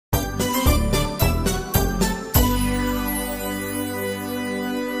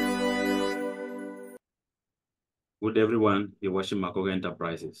Good everyone, you're watching Makoga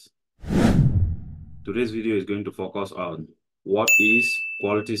Enterprises. Today's video is going to focus on what is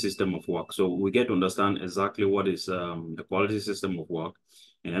quality system of work. So we get to understand exactly what is a quality system of work,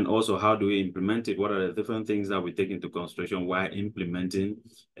 and then also how do we implement it? What are the different things that we take into consideration while implementing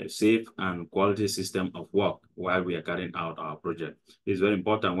a safe and quality system of work while we are carrying out our project. It's very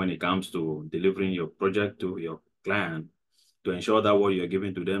important when it comes to delivering your project to your client to ensure that what you're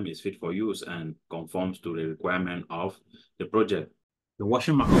giving to them is fit for use and conforms to the requirement of the project. The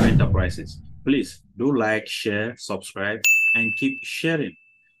Washing Makoga Enterprises, please do like, share, subscribe, and keep sharing,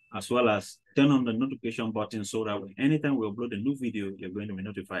 as well as turn on the notification button so that anytime we upload a new video, you're going to be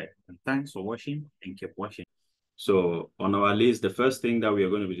notified. And thanks for watching and keep watching. So on our list, the first thing that we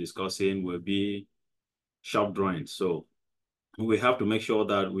are going to be discussing will be shop drawings. So we have to make sure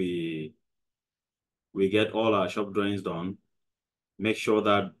that we get all our shop drawings done, make sure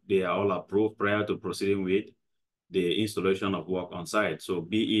that they are all approved prior to proceeding with the installation of work on site. So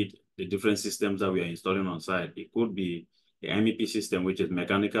be it the different systems that we are installing on site, it could be the MEP system, which is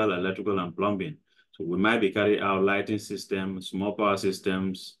mechanical, electrical, and plumbing. So we might be carrying out lighting systems, small power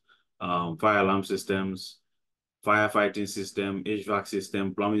systems, fire alarm systems, firefighting system, HVAC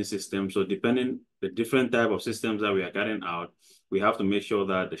system, plumbing system. So depending the different type of systems that we are carrying out, we have to make sure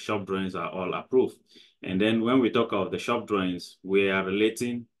that the shop drawings are all approved. And then when we talk of the shop drawings, we are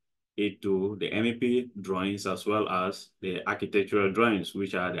relating it to the MEP drawings as well as the architectural drawings,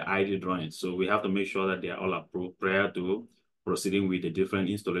 which are the ID drawings. So we have to make sure that they are all approved prior to proceeding with the different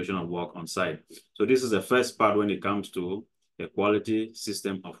installation of work on site. So this is the first part when it comes to a quality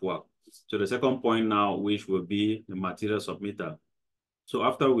system of work. So the second point now, which will be the material submitter. So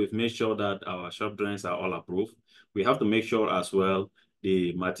after we've made sure that our shop drawings are all approved, we have to make sure as well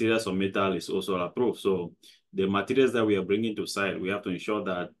the material submittal is also approved. So the materials that we are bringing to site, we have to ensure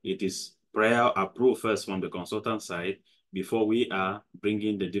that it is prior approved first from the consultant side before we are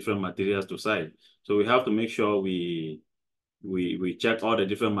bringing the different materials to site. So we have to make sure we check all the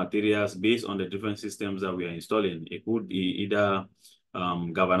different materials based on the different systems that we are installing. It could be either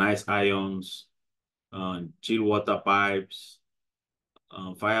galvanized irons, chill water pipes,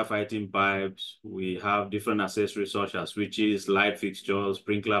 firefighting pipes. We have different accessories such as switches, light fixtures,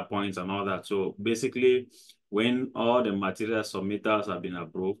 sprinkler points, and all that. So basically, when all the material submittals have been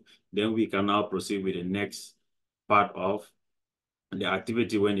approved, then we can now proceed with the next part of the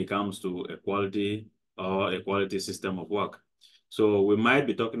activity when it comes to a quality or a quality system of work. So we might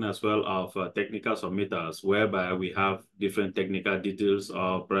be talking as well of technical submittals, whereby we have different technical details,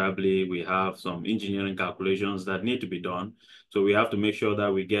 or probably we have some engineering calculations that need to be done. So we have to make sure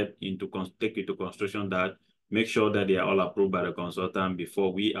that we take into consideration that, make sure that they are all approved by the consultant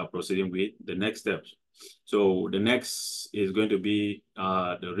before we are proceeding with the next steps. So the next is going to be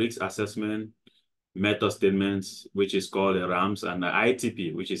the risk assessment method statements, which is called the RAMS, and the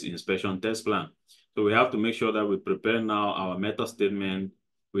ITP, which is inspection test plan. So we have to make sure that we prepare now our method statement,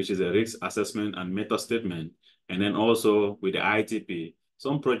 which is a risk assessment and method statement. And then also with the ITP,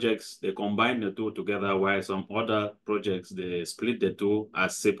 some projects, they combine the two together, while some other projects, they split the two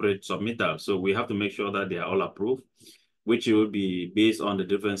as separate submittals. So we have to make sure that they are all approved, which will be based on the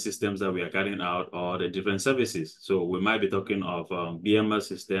different systems that we are carrying out or the different services. So we might be talking of BMS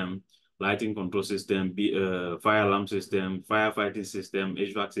system, lighting control system, fire alarm system, firefighting system,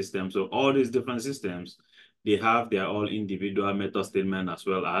 HVAC system. So all these different systems, they have their own individual method statement as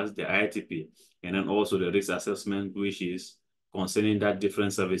well as the ITP, and then also the risk assessment, which is concerning that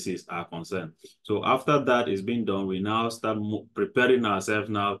different services are concerned. So after that is being done, we now start preparing ourselves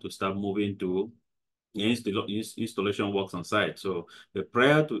now to start moving to installation works on site. So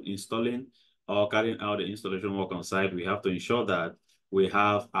prior to installing or carrying out the installation work on site, we have to ensure that we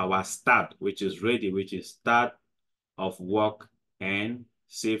have our start, which is ready, which is start of work and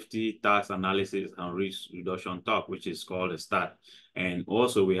safety task analysis and risk reduction talk, which is called a start. And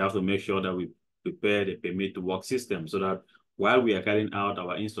also we have to make sure that we prepare the permit to work system, so that while we are carrying out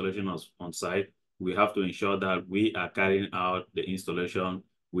our installation on site, we have to ensure that we are carrying out the installation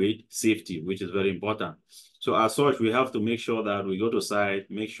with safety, which is very important. So as such, we have to make sure that we go to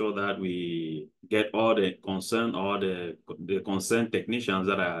site, make sure that we get all the concern or the concerned technicians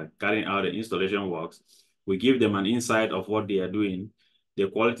that are carrying out the installation works. We give them an insight of what they are doing, the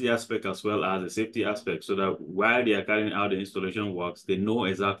quality aspect as well as the safety aspect, so that while they are carrying out the installation works, they know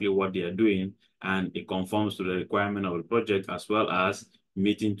exactly what they are doing and it conforms to the requirement of the project, as well as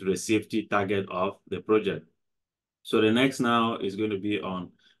meeting to the safety target of the project. So the next now is going to be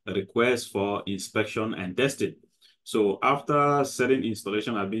on a request for inspection and testing. So after certain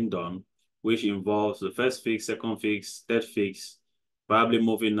installation have been done, which involves the first fix, second fix, third fix, probably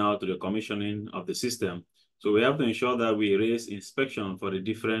moving now to the commissioning of the system. So we have to ensure that we raise inspection for the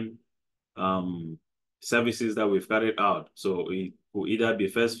different services that we've carried out. So it will either be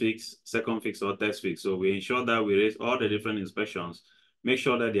first fix, second fix, or test fix. So we ensure that we raise all the different inspections, make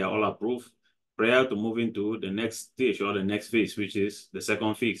sure that they are all approved prior to moving to the next stage or the next phase, which is the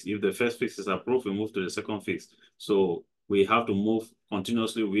second fix. If the first fix is approved, we move to the second fix. So we have to move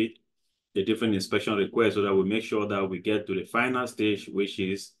continuously with the different inspection requests so that we make sure that we get to the final stage, which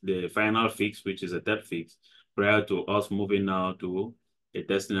is the final fix, which is a third fix, prior to us moving now to the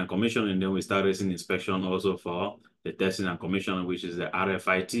testing and commissioning. And then we start raising inspection also for the testing and commissioning, which is the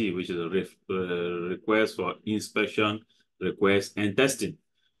RFIT, which is a request for inspection, request, and testing.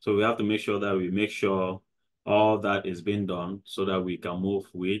 So we have to make sure that we make sure all that is being done so that we can move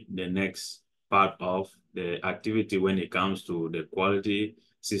with the next part of the activity when it comes to the quality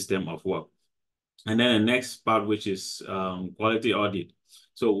system of work. And then the next part, which is quality audit.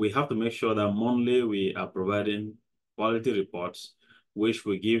 So we have to make sure that monthly we are providing quality reports, which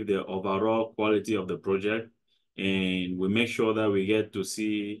will give the overall quality of the project. And we make sure that we get to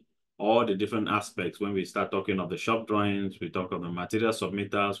see all the different aspects. When we start talking of the shop drawings, we talk of the material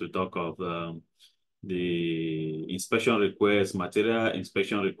submittals, we talk of the inspection requests, material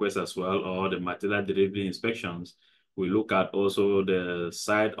inspection requests as well, or the material delivery inspections. We look at also the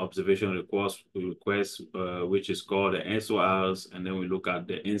site observation requests, which is called the SORs, and then we look at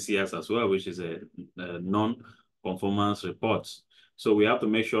the NCRs as well, which is a non-conformance reports. So we have to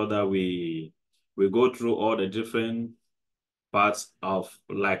make sure that we go through all the different parts of,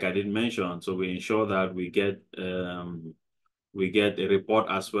 like I did mention, so we ensure that we get a report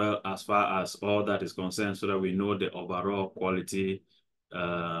as well as far as all that is concerned so that we know the overall quality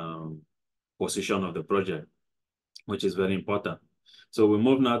position of the project, which is very important. So we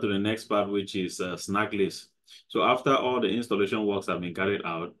move now to the next part, which is snag list. So after all the installation works have been carried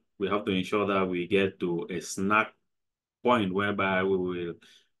out, we have to ensure that we get to a snag point whereby we will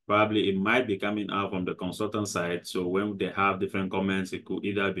probably, it might be coming out from the consultant side. So when they have different comments, it could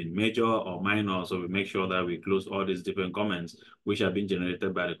either be major or minor. So we make sure that we close all these different comments which have been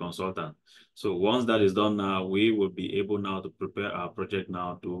generated by the consultant. So once that is done now, we will be able now to prepare our project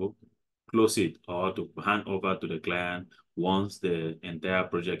now to close it or to hand over to the client once the entire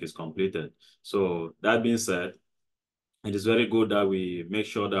project is completed. So that being said, it is very good that we make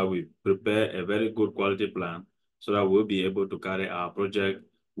sure that we prepare a very good quality plan so that we'll be able to carry our project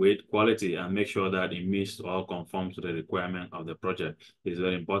with quality and make sure that it meets or conforms to the requirement of the project. It's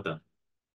very important.